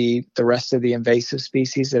remove the rest of the invasive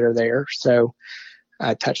species that are there. So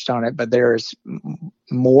I touched on it, but there's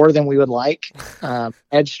more than we would like.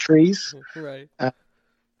 Edge trees. Right.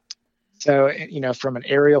 So, from an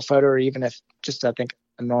aerial photo, or even if just, I think,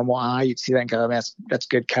 a normal eye, you'd see that and go, that's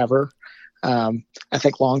good cover. I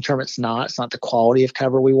think long-term it's not the quality of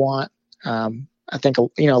cover we want. I think, a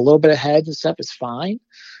little bit of hedge and stuff is fine.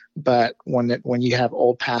 But when you have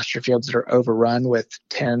old pasture fields that are overrun with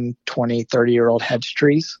 10, 20, 30-year-old hedge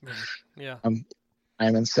trees. Yeah.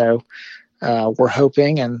 And so we're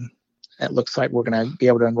hoping, and it looks like we're going to be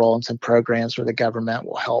able to enroll in some programs where the government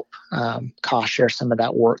will help cost share some of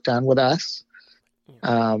that work done with us.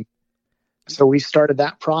 So we started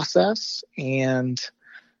that process, and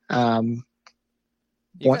once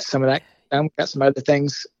some of that done, we've got some other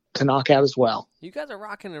things to knock out as well. You guys are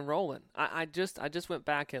rocking and rolling. I just went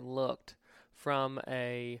back and looked from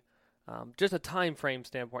a just a time frame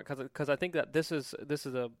standpoint, because I think that this is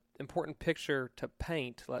a important picture to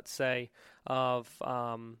paint, let's say, of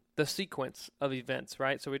the sequence of events,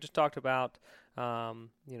 right? So we just talked about the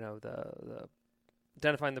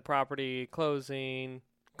identifying the property, closing,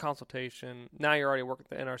 consultation. Now you're already working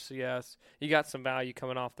with the NRCS. You got some value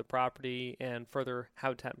coming off the property and further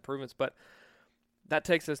habitat improvements, but that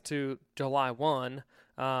takes us to July 1.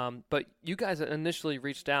 But you guys initially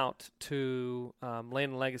reached out to Land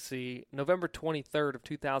and Legacy November 23rd of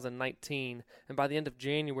 2019, and by the end of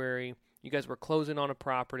January, you guys were closing on a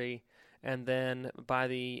property, and then by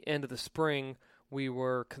the end of the spring, we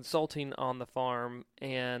were consulting on the farm,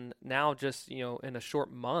 and now just, in a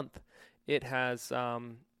short month, it has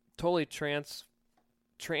totally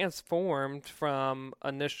transformed from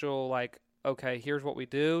initial, okay, here's what we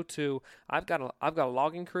do, to I've got a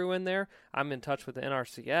logging crew in there. I'm in touch with the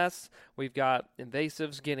NRCS. We've got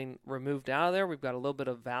invasives getting removed out of there. We've got a little bit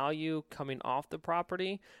of value coming off the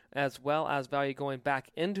property, as well as value going back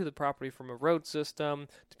into the property from a road system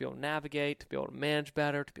to be able to navigate, to be able to manage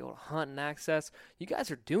better, to be able to hunt and access. You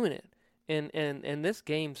guys are doing it. And this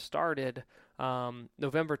game started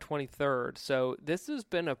November 23rd. So this has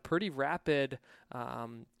been a pretty rapid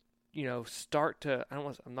start to,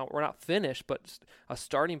 we're not finished, but a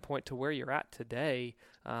starting point to where you're at today.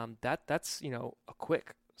 That's a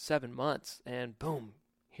quick 7 months, and boom,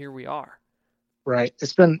 here we are. Right.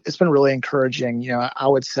 It's been really encouraging. I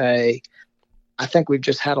would say, I think we've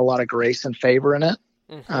just had a lot of grace and favor in it.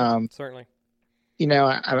 Mm-hmm. Certainly.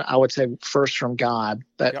 I would say first from God,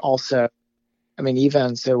 but also, I mean,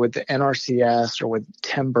 even so with the NRCS or with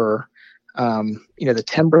timber, the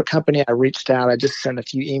timber company, I reached out, I just sent a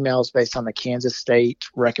few emails based on the Kansas State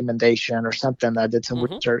recommendation or something. I did some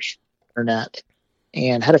research on the internet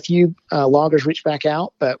and had a few loggers reach back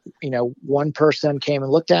out, but, one person came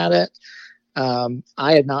and looked at it.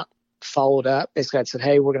 I had not followed up. Basically, I said,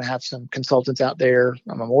 hey, we're going to have some consultants out there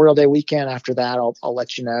on Memorial Day weekend. After that, I'll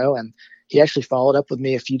let you know. And he actually followed up with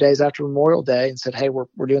me a few days after Memorial Day and said, hey, we're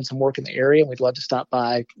doing some work in the area and we'd love to stop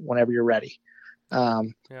by whenever you're ready.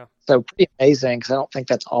 So pretty amazing, because I don't think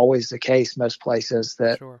that's always the case most places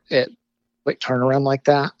that it quick turnaround like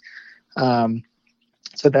that.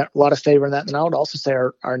 So that a lot of favor in that. And I would also say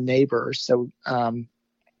our neighbors. So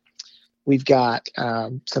we've got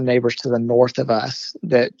some neighbors to the north of us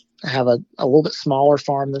that have a little bit smaller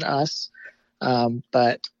farm than us.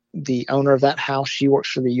 But the owner of that house, she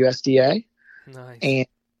works for the USDA. Nice. And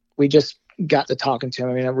we just got to talking to him.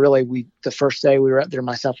 I mean, really, the first day we were up there,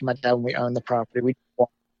 myself and my dad, when we owned the property, we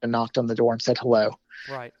walked and knocked on the door and said hello.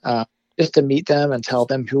 Right. Just to meet them and tell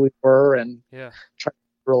them who we were and try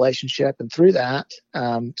a relationship. And through that,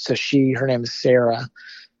 so her name is Sarah,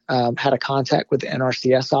 had a contact with the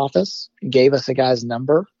NRCS office, gave us a guy's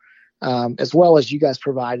number, as well as you guys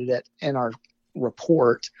provided it in our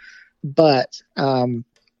report. But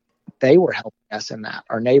they were helping us in that,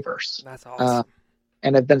 our neighbors. That's awesome.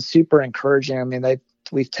 And have been super encouraging. I mean,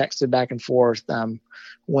 we've texted back and forth.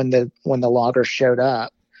 When the loggers showed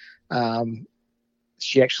up,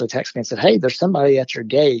 she actually texted me and said, hey, there's somebody at your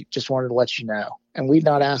gate. Just wanted to let you know. And we've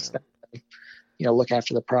not asked them to, look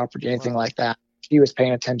after the property, anything like that. She was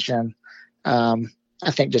paying attention, I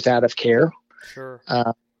think just out of care. Sure.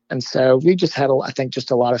 And so we just had, I think, just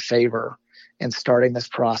a lot of favor in starting this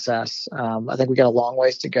process. I think we got a long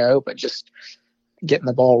ways to go, but just getting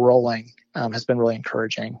the ball rolling has been really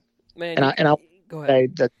encouraging. Man, and I'll go say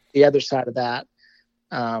ahead. that the other side of that,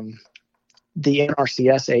 the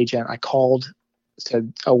NRCS agent I called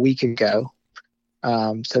a week ago.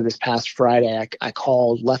 So this past Friday, I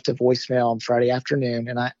called, left a voicemail on Friday afternoon,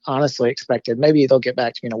 and I honestly expected maybe they'll get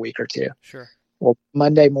back to me in a week or two. Sure. Well,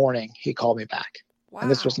 Monday morning, he called me back. Wow.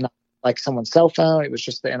 And this was not like someone's cell phone. It was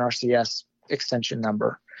just the NRCS extension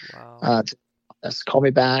number. Wow. Called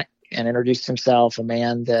me back and introduced himself, a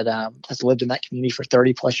man that has lived in that community for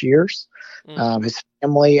 30 plus years. His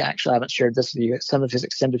family, actually, I haven't shared this with you, some of his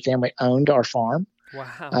extended family owned our farm.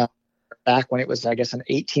 Wow. Back when it was, I guess, an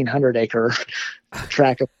 1,800 acre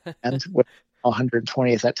tract of land with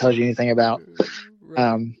 120, if that tells you anything about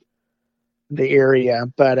the area.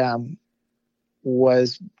 But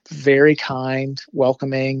was very kind,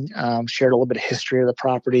 welcoming, shared a little bit of history of the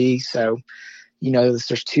property. So,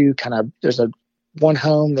 there's one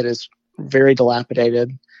home that is very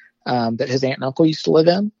dilapidated that his aunt and uncle used to live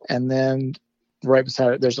in. And then right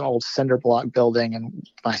beside it, there's an old cinder block building. And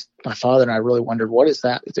my father and I really wondered, what is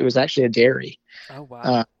that? It was actually a dairy. Oh,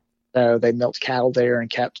 wow. So they milked cattle there and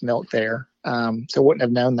kept milk there. So wouldn't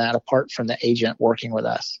have known that apart from the agent working with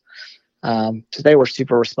us. So they were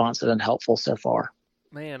super responsive and helpful so far.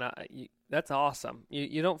 Man, that's awesome.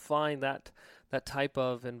 You don't find that type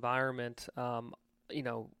of environment,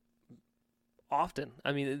 often.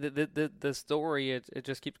 I mean, the story, it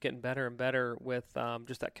just keeps getting better and better with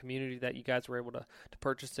just that community that you guys were able to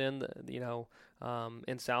purchase in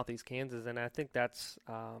Southeast Kansas. And I think that's,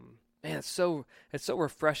 man, it's so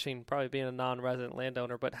refreshing, probably being a non-resident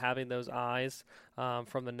landowner, but having those eyes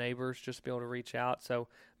from the neighbors, just to be able to reach out. So,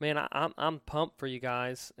 man, I'm pumped for you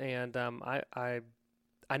guys, and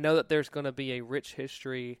I know that there's going to be a rich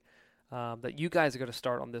history that you guys are going to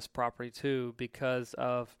start on this property too, because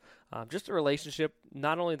of just the relationship,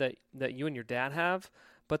 not only that you and your dad have,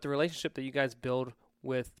 but the relationship that you guys build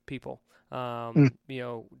with people.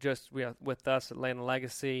 Just with us at Land and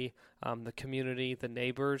Legacy, the community, the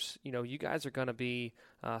neighbors. You guys are going to be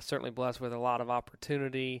certainly blessed with a lot of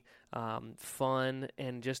opportunity, fun,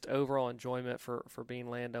 and just overall enjoyment for being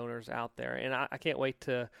landowners out there. And I can't wait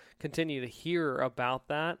to continue to hear about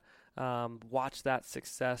that. Watch that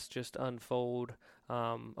success just unfold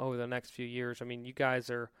over the next few years. I mean, you guys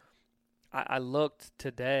are. I looked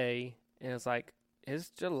today and it's like,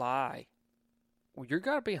 it's July. Well, you're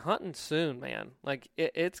going to be hunting soon, man. Like,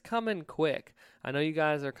 it's coming quick. I know you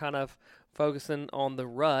guys are kind of focusing on the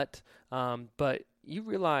rut, but you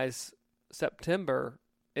realize September,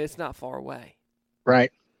 it's not far away.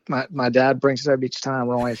 Right. My dad brings it up each time.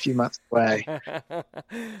 We're only a few months away.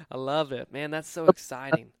 I love it, man. That's so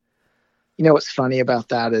exciting. What's funny about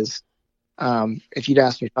that is if you'd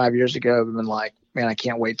asked me 5 years ago, I would have been like, man, I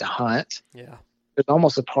can't wait to hunt. Yeah. There's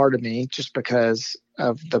almost a part of me, just because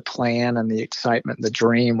of the plan and the excitement and the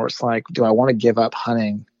dream, where it's like, do I want to give up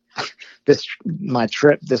hunting my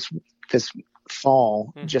trip this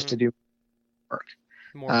fall just to do work.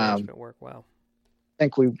 More management work. Wow. I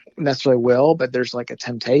think we necessarily will, but there's like a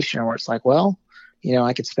temptation where it's like, well,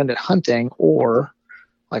 I could spend it hunting, or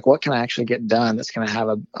like, what can I actually get done that's going to have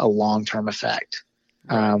a long-term effect?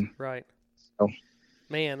 Right. So,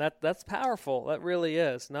 man, that's powerful. That really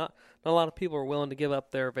is. Not a lot of people are willing to give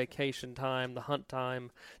up their vacation time, the hunt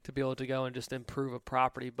time, to be able to go and just improve a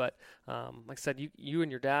property. But like I said, you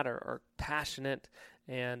and your dad are passionate,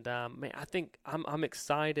 and man, I think I'm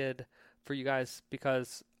excited for you guys,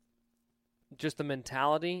 because just the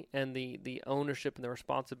mentality and the ownership and the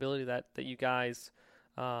responsibility that you guys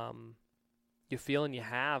you feel and you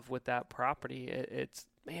have with that property. It's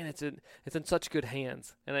in such good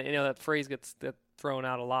hands. And that phrase gets thrown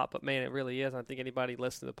out a lot, but man, it really is. I think anybody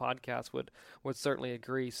listening to the podcast would certainly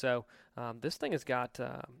agree. So this thing has got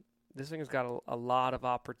a lot of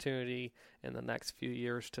opportunity in the next few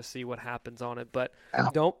years to see what happens on it. But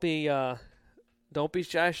don't be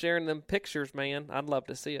shy sharing them pictures, man. I'd love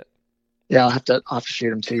to see it. Yeah, I'll have to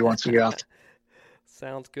shoot them to you once we get off.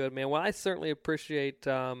 Sounds good, man. Well, I certainly appreciate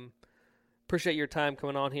your time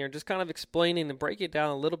coming on here and just kind of explaining and breaking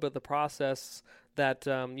down a little bit of the process that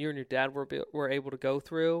you and your dad were able to go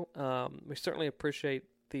through. We certainly appreciate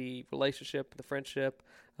the relationship, the friendship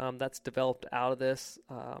that's developed out of this.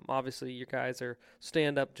 Obviously, you guys are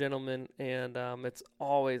stand-up gentlemen, and it's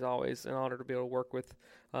always an honor to be able to work with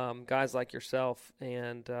guys like yourself.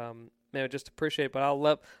 And man, just appreciate it. But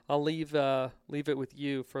I'll leave it with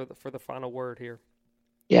you for the final word here.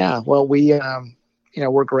 Yeah, well,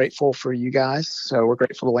 we're grateful for you guys. So we're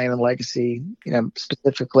grateful to Land and Legacy,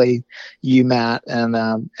 specifically you, Matt,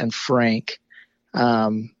 and Frank,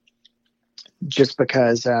 just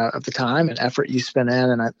because of the time and effort you spend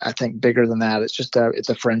in. And I think bigger than that, it's just it's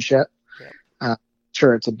a friendship. Yep.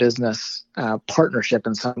 Sure, it's a business partnership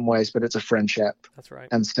in some ways, but it's a friendship. That's right.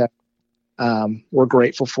 And so we're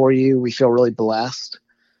grateful for you. We feel really blessed,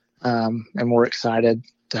 and we're excited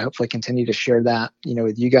to hopefully continue to share that,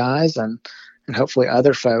 with you guys and hopefully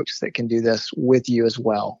other folks that can do this with you as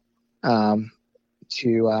well,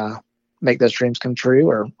 to make those dreams come true,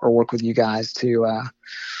 or work with you guys to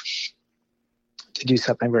do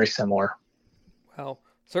something very similar. Well,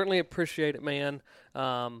 certainly appreciate it, man.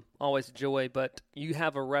 Always a joy, but you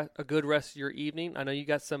have a good rest of your evening. I know you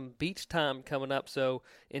got some beach time coming up, so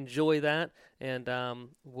enjoy that, and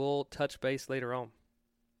we'll touch base later on.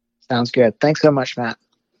 Sounds good. Thanks so much, Matt.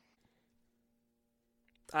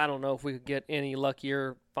 I don't know if we could get any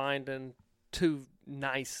luckier finding two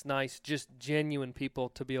nice, just genuine people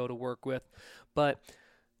to be able to work with. But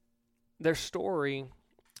their story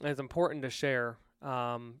is important to share,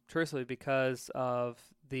 truthfully, because of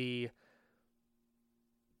the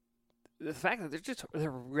fact that they're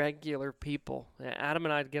regular people. Adam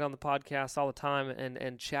and I get on the podcast all the time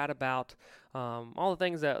and chat about all the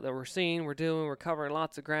things that we're seeing, we're doing, we're covering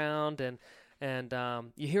lots of ground, and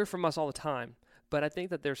you hear from us all the time. But I think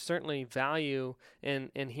that there's certainly value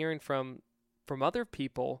in hearing from other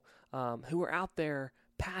people who are out there,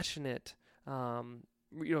 passionate,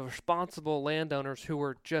 responsible landowners who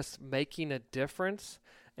are just making a difference,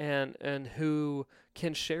 and who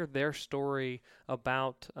can share their story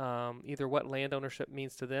about either what land ownership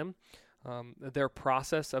means to them, their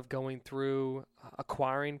process of going through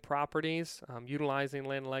acquiring properties, utilizing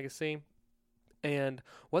Land and Legacy, and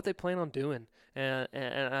what they plan on doing. And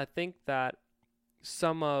I think that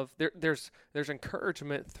there's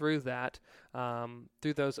encouragement through that,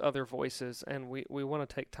 through those other voices, and we want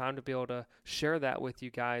to take time to be able to share that with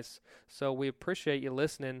you guys. So we appreciate you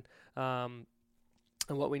listening, and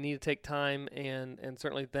what we need to take time and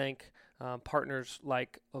certainly thank partners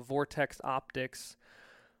like Vortex Optics.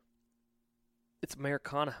 It's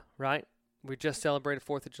Americana, right? We just celebrated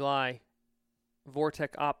 4th of July.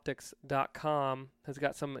 VortexOptics.com has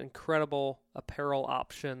got some incredible apparel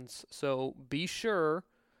options. So be sure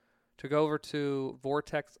to go over to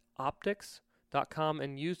VortexOptics.com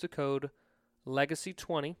and use the code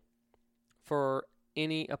Legacy20 for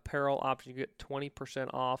any apparel option. You get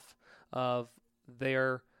 20% off of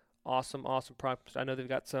their awesome products. I know they've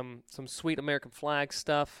got some sweet American flag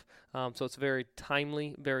stuff, so it's very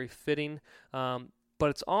timely, very fitting. But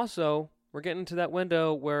it's also, we're getting to that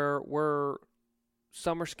window where we're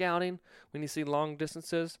summer scouting. We need to see long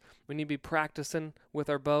distances. We need to be practicing with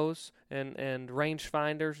our bows and range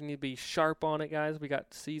finders. We need to be sharp on it, guys. We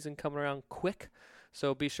got season coming around quick.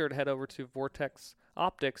 So be sure to head over to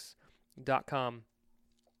VortexOptics.com.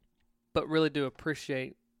 But really do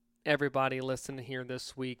appreciate everybody listening here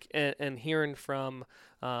this week and hearing from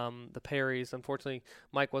the Perrys. Unfortunately,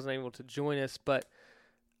 Mike wasn't able to join us, but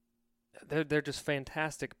they're just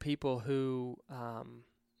fantastic people who,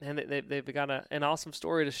 and they've got an awesome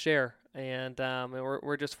story to share, and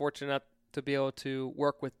we're just fortunate to be able to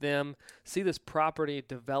work with them, see this property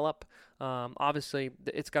develop. Obviously,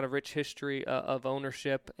 it's got a rich history of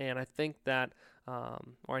ownership, and I think that,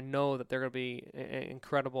 or I know that they're going to be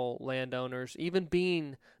incredible landowners. Even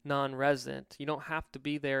being non-resident, you don't have to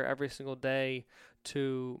be there every single day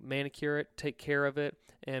to manicure it, take care of it,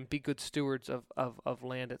 and be good stewards of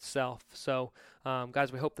land itself. So,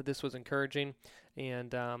 guys, we hope that this was encouraging,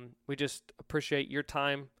 and we just appreciate your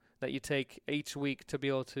time that you take each week to be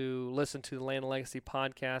able to listen to the Land and Legacy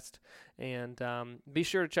podcast. And be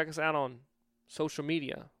sure to check us out on social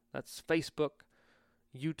media. That's Facebook,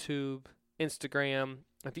 YouTube, Instagram.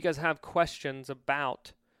 If you guys have questions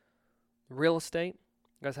about real estate,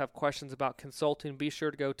 you guys have questions about consulting, be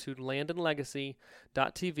sure to go to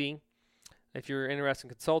landandlegacy.tv. If you're interested in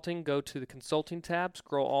consulting, go to the consulting tab,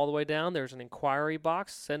 scroll all the way down. There's an inquiry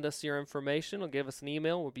box. Send us your information or give us an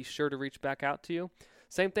email. We'll be sure to reach back out to you.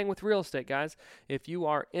 Same thing with real estate, guys. If you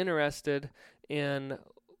are interested in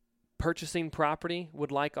purchasing property,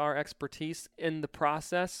 would like our expertise in the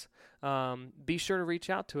process, be sure to reach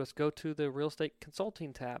out to us. Go to the real estate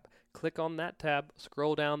consulting tab. Click on that tab.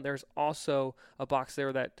 Scroll down. There's also a box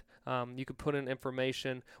there that you could put in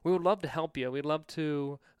information. We would love to help you. We'd love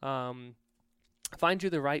to find you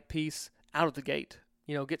the right piece out of the gate.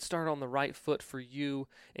 Get started on the right foot for you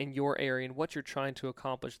in your area and what you're trying to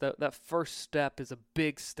accomplish. That first step is a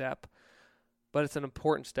big step, but it's an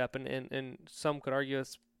important step, and some could argue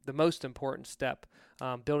it's the most important step,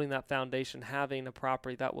 building that foundation, having a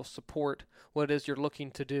property that will support what it is you're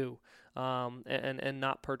looking to do, and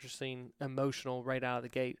not purchasing emotional right out of the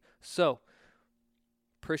gate. So,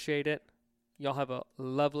 appreciate it. Y'all have a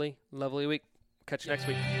lovely, lovely week. Catch you next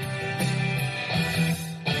week.